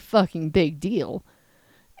pretty fucking big deal.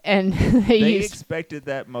 And they expected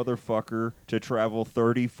that motherfucker to travel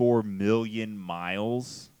 34 million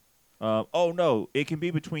miles. No, it can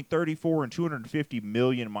be between 34 and 250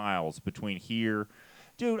 million miles between here.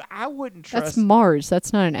 Dude, I wouldn't trust... That's Mars.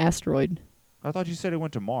 That's not an asteroid. I thought you said it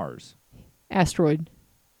went to Mars. Asteroid.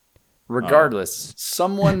 Regardless,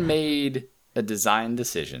 someone made a design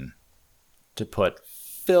decision to put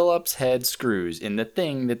Phillips head screws in the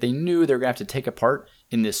thing that they knew they were going to have to take apart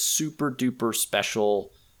in this super duper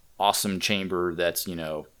special, awesome chamber that's,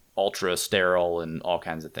 ultra sterile and all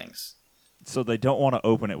kinds of things. So they don't want to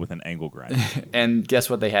open it with an angle grinder. And guess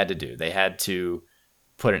what they had to do? They had to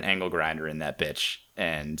put an angle grinder in that bitch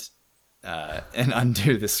and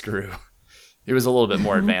undo the screw. It was a little bit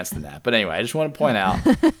more advanced than that. But anyway, I just want to point out.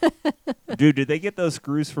 Dude, did they get those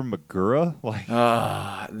screws from Magura?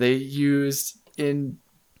 They used in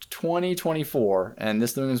 2024, and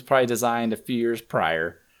this thing was probably designed a few years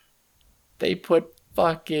prior. They put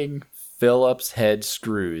fucking Phillips head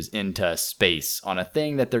screws into space on a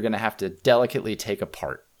thing that they're going to have to delicately take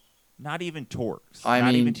apart. Not even Torx.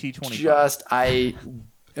 Not even T25. I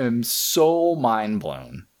am so mind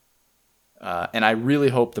blown. And I really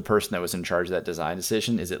hope the person that was in charge of that design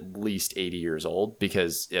decision is at least 80 years old,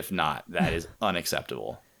 because if not, that is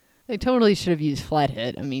unacceptable. They totally should have used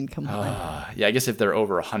flathead. I mean, come on. Yeah, I guess if they're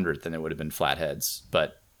over 100, then it would have been flatheads.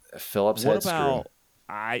 But Phillips head screw.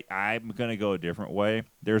 I'm going to go a different way.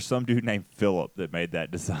 There's some dude named Philip that made that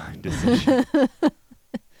design decision.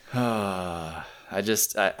 I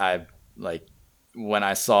when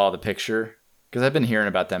I saw the picture, because I've been hearing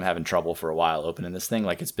about them having trouble for a while opening this thing.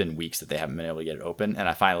 It's been weeks that they haven't been able to get it open. And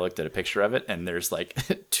I finally looked at a picture of it, and there's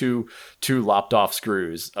two lopped off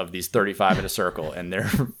screws of these 35 in a circle, and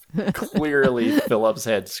they're clearly Phillips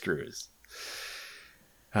head screws.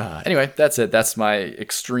 Anyway, that's it. That's my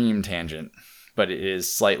extreme tangent, but it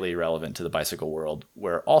is slightly relevant to the bicycle world,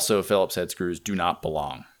 where also Phillips head screws do not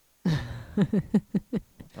belong.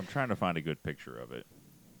 I'm trying to find a good picture of it.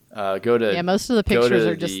 Most of the pictures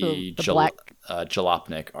are just the black.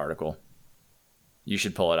 Jalopnik article. You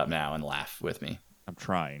should pull it up now and laugh with me. I'm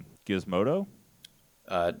trying. Gizmodo?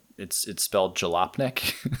 It's spelled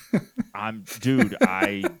Jalopnik. Dude,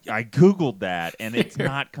 I googled that and it's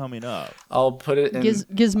not coming up. I'll put it in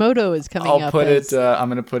Gizmodo is coming up. I'll put it I'm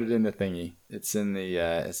going to put it in the thingy. It's in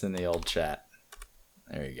the old chat.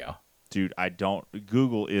 There you go. Dude,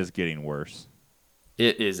 Google is getting worse.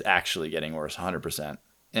 It is actually getting worse 100%.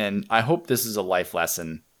 And I hope this is a life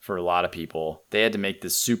lesson for a lot of people. They had to make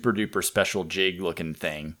this super duper special jig looking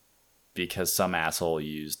thing because some asshole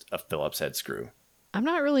used a Phillips head screw. I'm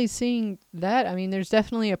not really seeing that. I mean, there's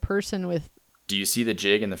definitely a person with... Do you see the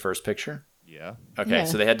jig in the first picture? Yeah. Okay, yeah.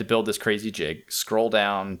 So they had to build this crazy jig. Scroll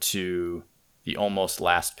down to the almost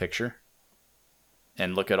last picture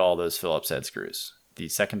and look at all those Phillips head screws. The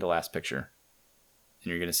second to last picture. And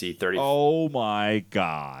you're going to see 30... Oh, my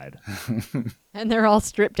God. And they're all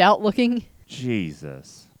stripped out looking?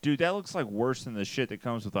 Jesus. Dude, that looks like worse than the shit that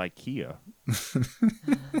comes with IKEA.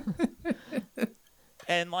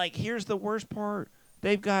 And, like, here's the worst part.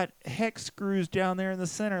 They've got hex screws down there in the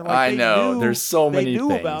center. Like, I know. There's so many things. They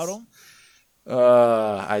knew about them.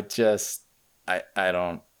 I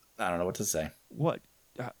don't know what to say. What?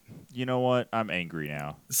 You know what? I'm angry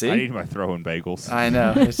now. See? I need my throwing bagels. I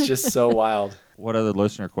know. It's just so wild. What other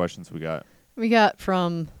listener questions we got? We got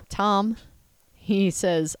from Tom. He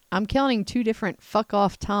says, I'm counting 2 different fuck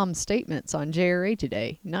off Tom statements on JRA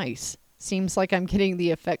today. Nice. Seems like I'm getting the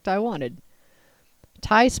effect I wanted.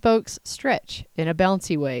 Tie spokes stretch in a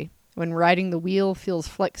bouncy way. When riding the wheel feels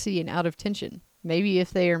flexy and out of tension. Maybe if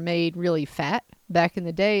they are made really fat. Back in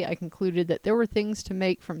the day, I concluded that there were things to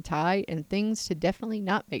make from tie and things to definitely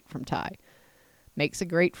not make from tie. Makes a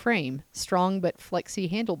great frame. Strong but flexy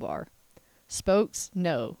handlebar. Spokes?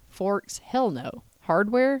 No. Forks? Hell no.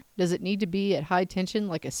 Hardware? Does it need to be at high tension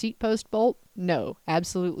like a seat post bolt? No,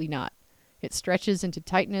 absolutely not. It stretches into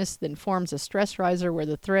tightness, then forms a stress riser where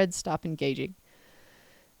the threads stop engaging.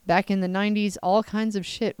 Back in the 90s, all kinds of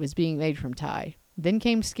shit was being made from tie. Then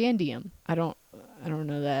came scandium. I don't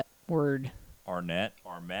know that word. Armet?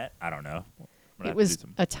 I don't know. It was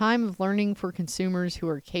a time of learning for consumers who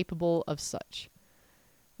are capable of such.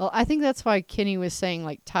 Well, I think that's why Kenny was saying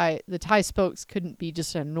like the tie spokes couldn't be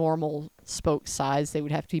just a normal spoke size. They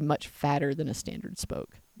would have to be much fatter than a standard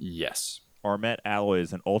spoke. Yes. Armet alloy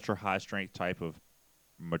is an ultra high strength type of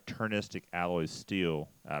materialistic alloy steel.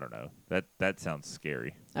 I don't know. That sounds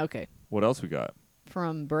scary. Okay. What else we got?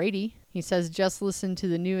 From Brady. He says, just listened to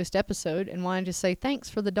the newest episode and wanted to say thanks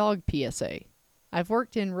for the dog PSA. I've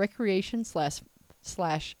worked in recreation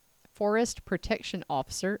slash forest protection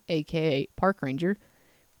officer, aka park ranger,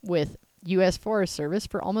 with U.S. Forest Service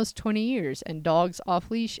for almost 20 years, and dogs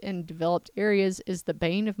off-leash in developed areas is the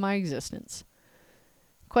bane of my existence.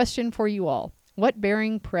 Question for you all. What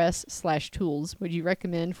bearing press / tools would you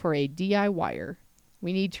recommend for a DIYer?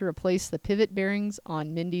 We need to replace the pivot bearings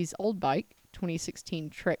on Mindy's old bike, 2016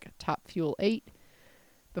 Trek Top Fuel 8,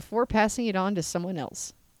 before passing it on to someone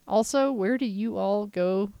else. Also, where do you all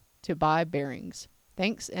go to buy bearings?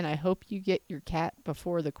 Thanks, and I hope you get your cat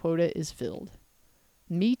before the quota is filled.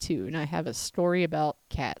 Me too, and I have a story about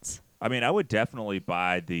cats. I mean, I would definitely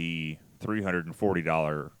buy the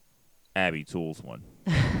 $340 Abbey Tools one.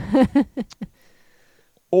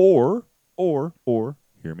 or,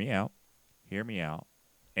 hear me out.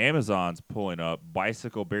 Amazon's pulling up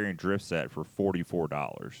bicycle bearing drift set for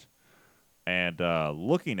 $44. And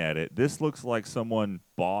looking at it, this looks like someone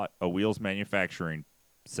bought a Wheels manufacturing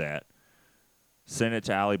set, sent it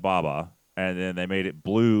to Alibaba, and then they made it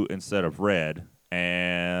blue instead of red,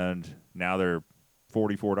 and now they're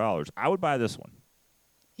 $44. I would buy this one.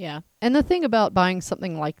 Yeah. And the thing about buying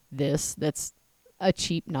something like this that's a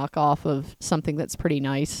cheap knockoff of something that's pretty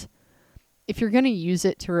nice, if you're going to use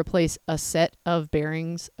it to replace a set of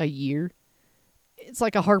bearings a year, it's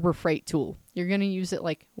like a Harbor Freight tool. You're going to use it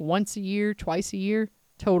like once a year, twice a year,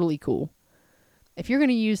 totally cool. If you're going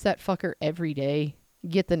to use that fucker every day,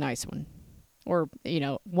 get the nice one. Or,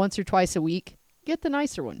 once or twice a week, get the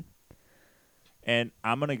nicer one. And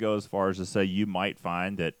I'm going to go as far as to say you might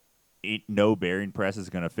find that no bearing press is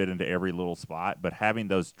going to fit into every little spot, but having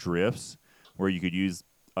those drifts where you could use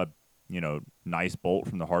a nice bolt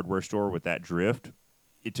from the hardware store with that drift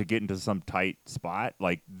to get into some tight spot,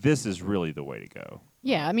 like this is really the way to go.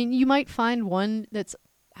 Yeah, I mean, you might find one that's,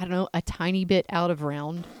 I don't know, a tiny bit out of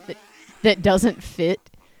round that doesn't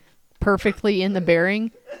fit perfectly in the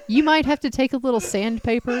bearing. You might have to take a little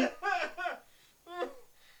sandpaper.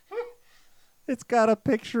 It's got a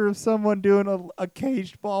picture of someone doing a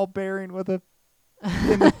caged ball bearing with in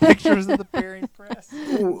the pictures of the bearing press.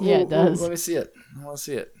 Yeah, it does. Let me see it. I want to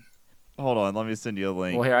see it. Hold on, let me send you a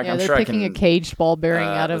link. Well, here, I'm they're sure picking I can, a caged ball bearing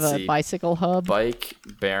out of a bicycle hub. Bike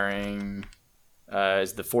bearing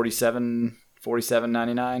is the 47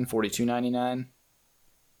 $47.99, $42.99.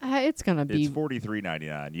 It's gonna be. It's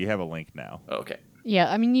 $43.99. You have a link now. Okay.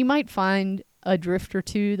 Yeah, I mean, you might find a drift or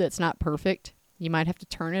two that's not perfect. You might have to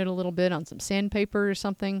turn it a little bit on some sandpaper or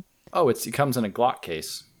something. Oh, it comes in a Glock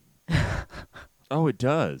case. Oh, it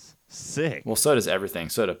does. Sick. Well, so does everything.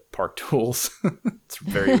 So do Park Tools. It's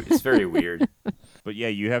very weird. But yeah,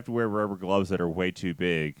 you have to wear rubber gloves that are way too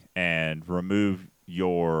big and remove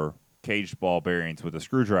your caged ball bearings with a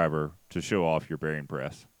screwdriver to show off your bearing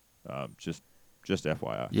press. Just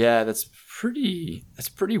FYI. Yeah, that's pretty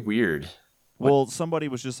weird. Well, somebody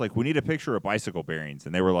was just like, we need a picture of bicycle bearings.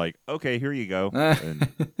 And they were like, okay, here you go. And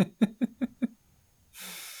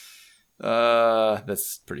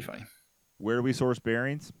that's pretty funny. where do we source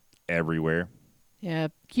bearings? Everywhere. Yeah,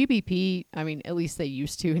 QBP, I mean, at least they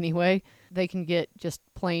used to anyway. They can get just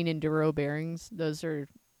plain Enduro bearings. Those are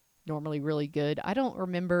normally really good. I don't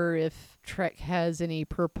remember if Trek has any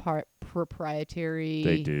proprietary...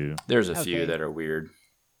 They do. There's a few that are weird.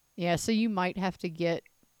 Yeah, so you might have to get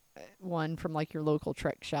one from like your local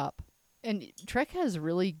Trek shop. And Trek has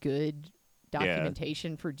really good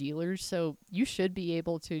documentation for dealers, so you should be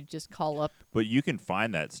able to just call up. But you can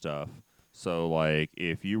find that stuff. So, like,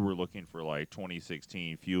 if you were looking for, like,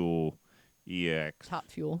 2016 Fuel EX. Top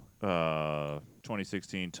Fuel.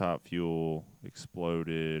 2016 Top Fuel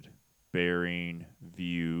Exploded Bearing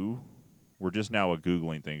View. We're just now a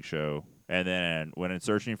Googling thing show. And then when it's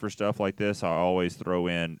searching for stuff like this, I always throw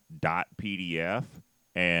in .pdf.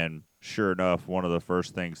 And sure enough, one of the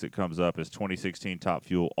first things that comes up is 2016 Top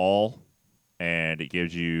Fuel All. And it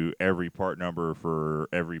gives you every part number for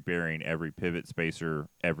every bearing, every pivot spacer,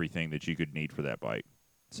 everything that you could need for that bike.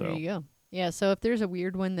 So there you go. Yeah, so if there's a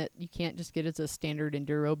weird one that you can't just get as a standard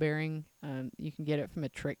Enduro bearing, you can get it from a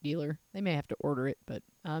Trek dealer. They may have to order it, but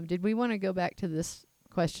did we want to go back to this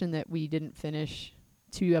question that we didn't finish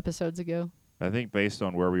 2 episodes ago? I think based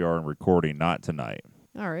on where we are in recording, not tonight.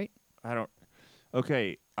 All right.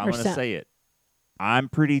 Okay, I'm going to say it. I'm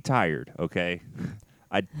pretty tired, okay?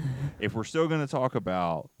 If we're still going to talk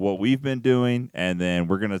about what we've been doing, and then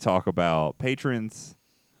we're going to talk about patrons.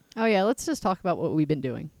 Oh, yeah, let's just talk about what we've been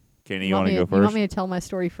doing. Kenny, you want to go first? You want me to tell my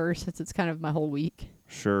story first, since it's kind of my whole week?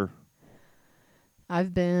 Sure.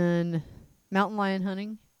 I've been mountain lion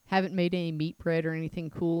hunting. Haven't made any meat bread or anything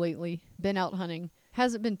cool lately. Been out hunting.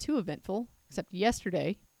 Hasn't been too eventful, except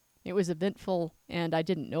yesterday. It was eventful, and I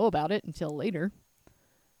didn't know about it until later.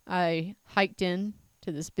 I hiked in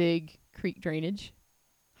to this big creek drainage.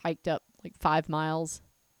 Hiked up like 5 miles,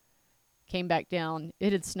 came back down.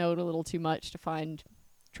 It had snowed a little too much to find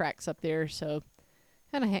tracks up there, so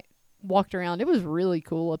kind of walked around. It was really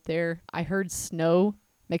cool up there. I heard snow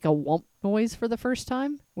make a whomp noise for the first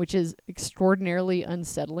time, which is extraordinarily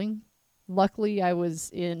unsettling. Luckily, I was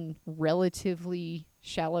in relatively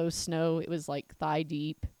shallow snow. It was like thigh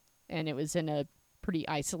deep, and it was in a pretty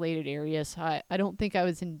isolated area, so I don't think I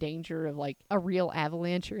was in danger of like a real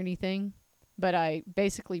avalanche or anything. But I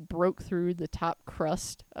basically broke through the top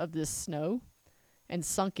crust of this snow and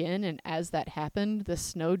sunk in. And as that happened, the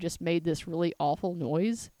snow just made this really awful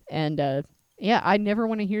noise. And I never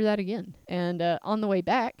want to hear that again. And on the way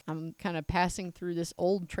back, I'm kind of passing through this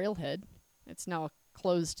old trailhead. It's now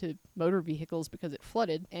closed to motor vehicles because it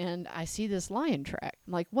flooded. And I see this lion track.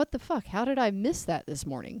 I'm like, what the fuck? How did I miss that this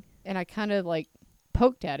morning? And I kind of like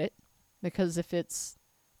poked at it, because if it's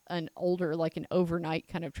an older, like an overnight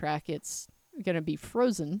kind of track, it's going to be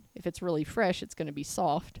frozen. If it's really fresh, it's going to be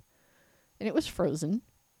soft. And it was frozen.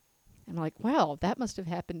 And I'm like, wow, that must have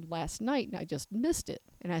happened last night, and I just missed it.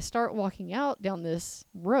 And I start walking out down this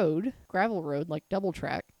road, gravel road, like double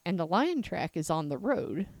track, and the lion track is on the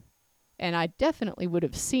road. And I definitely would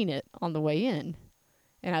have seen it on the way in.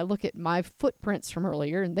 And I look at my footprints from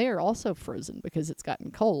earlier, and they are also frozen because it's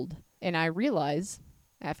gotten cold. And I realize,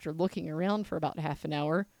 after looking around for about half an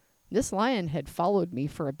hour, this lion had followed me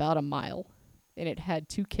for about a mile. And it had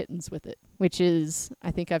 2 kittens with it, which is, I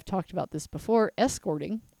think I've talked about this before,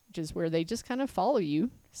 escorting, which is where they just kind of follow you,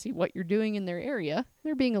 see what you're doing in their area.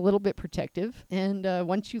 They're being a little bit protective, and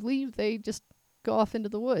once you leave, they just go off into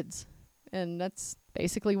the woods. And that's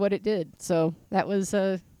basically what it did. So that was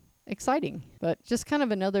exciting, but just kind of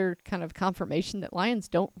another kind of confirmation that lions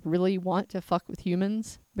don't really want to fuck with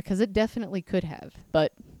humans, because it definitely could have.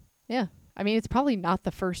 But yeah, I mean, it's probably not the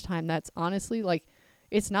first time. That's honestly, like,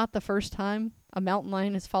 it's not the first time a mountain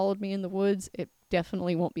lion has followed me in the woods. It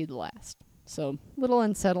definitely won't be the last. So, a little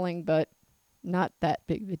unsettling, but not that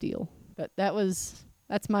big of a deal. But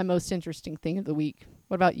that's my most interesting thing of the week.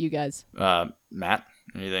 What about you guys? Matt,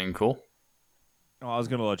 anything cool? Oh, I was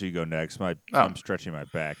going to let you go next. I'm stretching my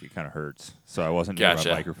back. It kind of hurts. So I wasn't near my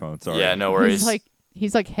microphone. Sorry. Yeah, no worries.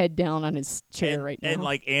 He's like head down on his chair right now. And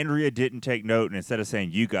like Andrea didn't take note, and instead of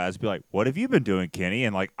saying you guys, be like, what have you been doing, Kenny?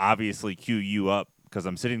 And like obviously cue you up because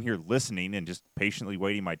I'm sitting here listening and just patiently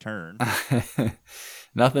waiting my turn.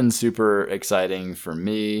 Nothing super exciting for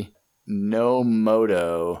me. No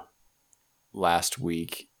moto last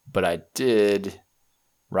week, but I did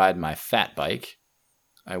ride my fat bike.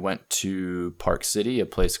 I went to Park City, a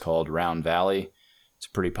place called Round Valley. It's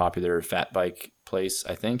a pretty popular fat bike place,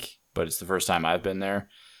 I think, but it's the first time I've been there.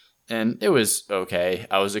 And it was okay.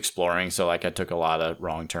 I was exploring, so like I took a lot of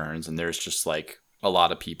wrong turns, and there's just like a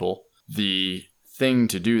lot of people. The thing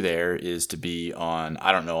to do there is to be on,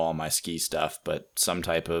 I don't know all my ski stuff, but some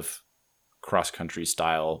type of cross-country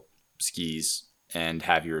style skis and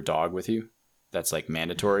have your dog with you. That's like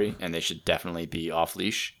mandatory, and they should definitely be off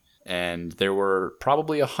leash. And there were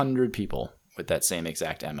probably 100 people with that same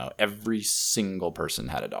exact MO. Every single person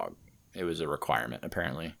had a dog. It was a requirement,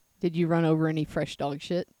 apparently. Did you run over any fresh dog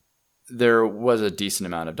shit? There was a decent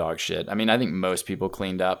amount of dog shit. I mean, I think most people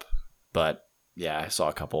cleaned up, but yeah, I saw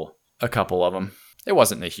a couple of them. It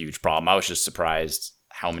wasn't a huge problem. I was just surprised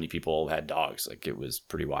how many people had dogs. Like, it was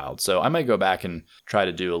pretty wild. So I might go back and try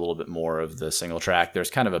to do a little bit more of the single track.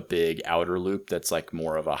 There's kind of a big outer loop that's like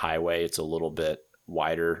more of a highway. It's a little bit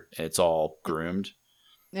wider, and it's all groomed.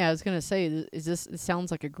 Yeah, I was going to say, it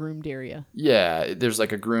sounds like a groomed area. Yeah, there's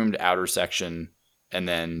like a groomed outer section, and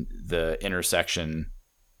then the intersection,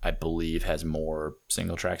 I believe, has more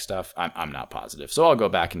single track stuff. I'm not positive. So I'll go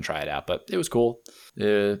back and try it out, but it was cool.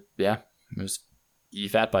 Yeah, it was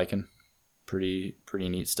e-fat biking. Pretty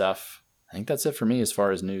neat stuff. I think that's it for me as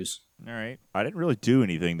far as news. All right. I didn't really do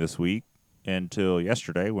anything this week until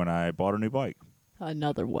yesterday when I bought a new bike.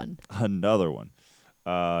 Another one.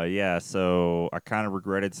 Yeah, so I kind of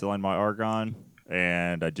regretted selling my Argon,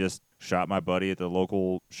 and I just shot my buddy at the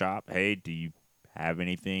local shop. Hey, do you have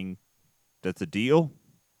anything that's a deal?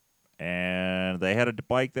 And they had a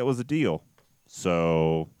bike that was a deal.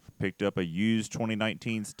 So picked up a used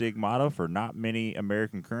 2019 Stigmata for not many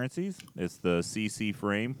American currencies. It's the CC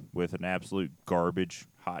frame with an absolute garbage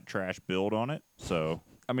hot trash build on it. So,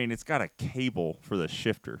 I mean, it's got a cable for the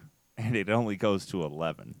shifter, and it only goes to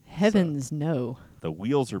 11. Heavens, so no. The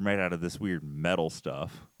wheels are made out of this weird metal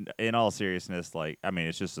stuff. In all seriousness, like, I mean,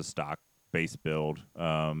 it's just a stock base build.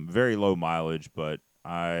 Very low mileage, but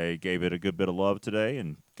I gave it a good bit of love today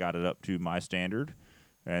and got it up to my standard,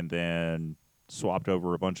 and then swapped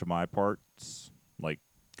over a bunch of my parts, like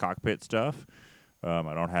cockpit stuff. I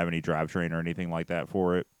don't have any drivetrain or anything like that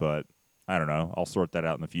for it, but I don't know. I'll sort that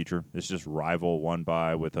out in the future. It's just Rival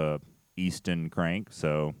 1x with a Easton crank,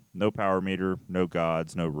 so no power meter, no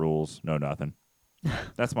gods, no rules, no nothing.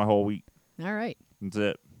 That's my whole week. All right. That's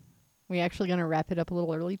it. We actually going to wrap it up a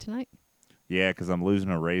little early tonight? Yeah, because I'm losing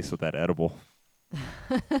a race with that edible.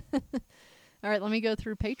 All right, let me go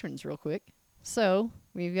through patrons real quick. So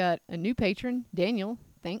we've got a new patron, Daniel.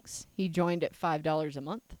 Thanks. He joined at $5 a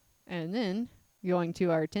month. And then going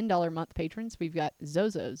to our $10 a month patrons, we've got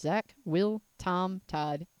Zozo, Zach, Will, Tom,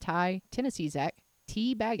 Todd, Ty, Tennessee Zach,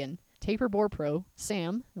 T. Baggin, Taper Bore Pro,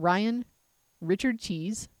 Sam, Ryan, Richard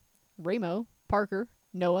Cheese, Ramo, Parker,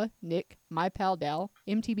 Noah, Nick, My Pal Dal,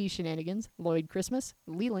 MTB Shenanigans, Lloyd Christmas,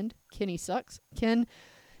 Leland, Kenny Sucks, Ken,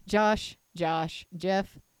 Josh,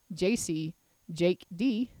 Jeff, JC, Jake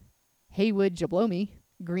D, Haywood Jablomi,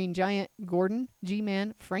 Green Giant, Gordon,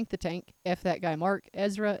 G-Man, Frank the Tank, F That Guy Mark,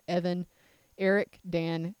 Ezra, Evan, Eric,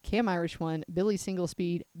 Dan, Cam Irish One, Billy Single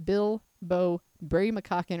Speed, Bill, Bo, Bray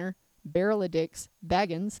McCockiner, Barrel of Dicks,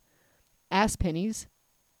 Baggins, Ass Pennies,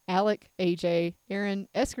 Alec, AJ, Aaron,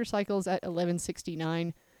 Esker Cycles at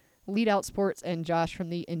 1169, Lead Out Sports, and Josh from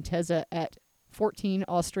the Inteza at 14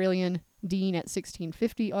 Australian, Dean at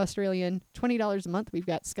 1650 Australian, $20 a month. We've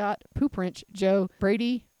got Scott, Poop Wrench, Joe,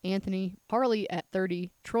 Brady, Anthony, Harley at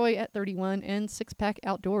 30, Troy at 31, and Six Pack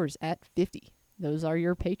Outdoors at 50. Those are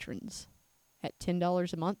your patrons at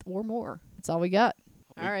 $10 a month or more. That's all we got.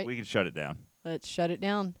 All right. We can shut it down. Let's shut it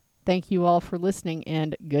down. Thank you all for listening,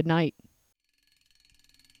 and good night.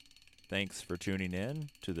 Thanks for tuning in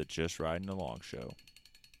to the Just Riding Along show.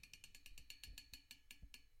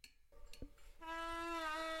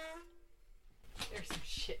 There's some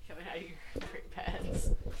shit coming out of your brake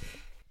pads.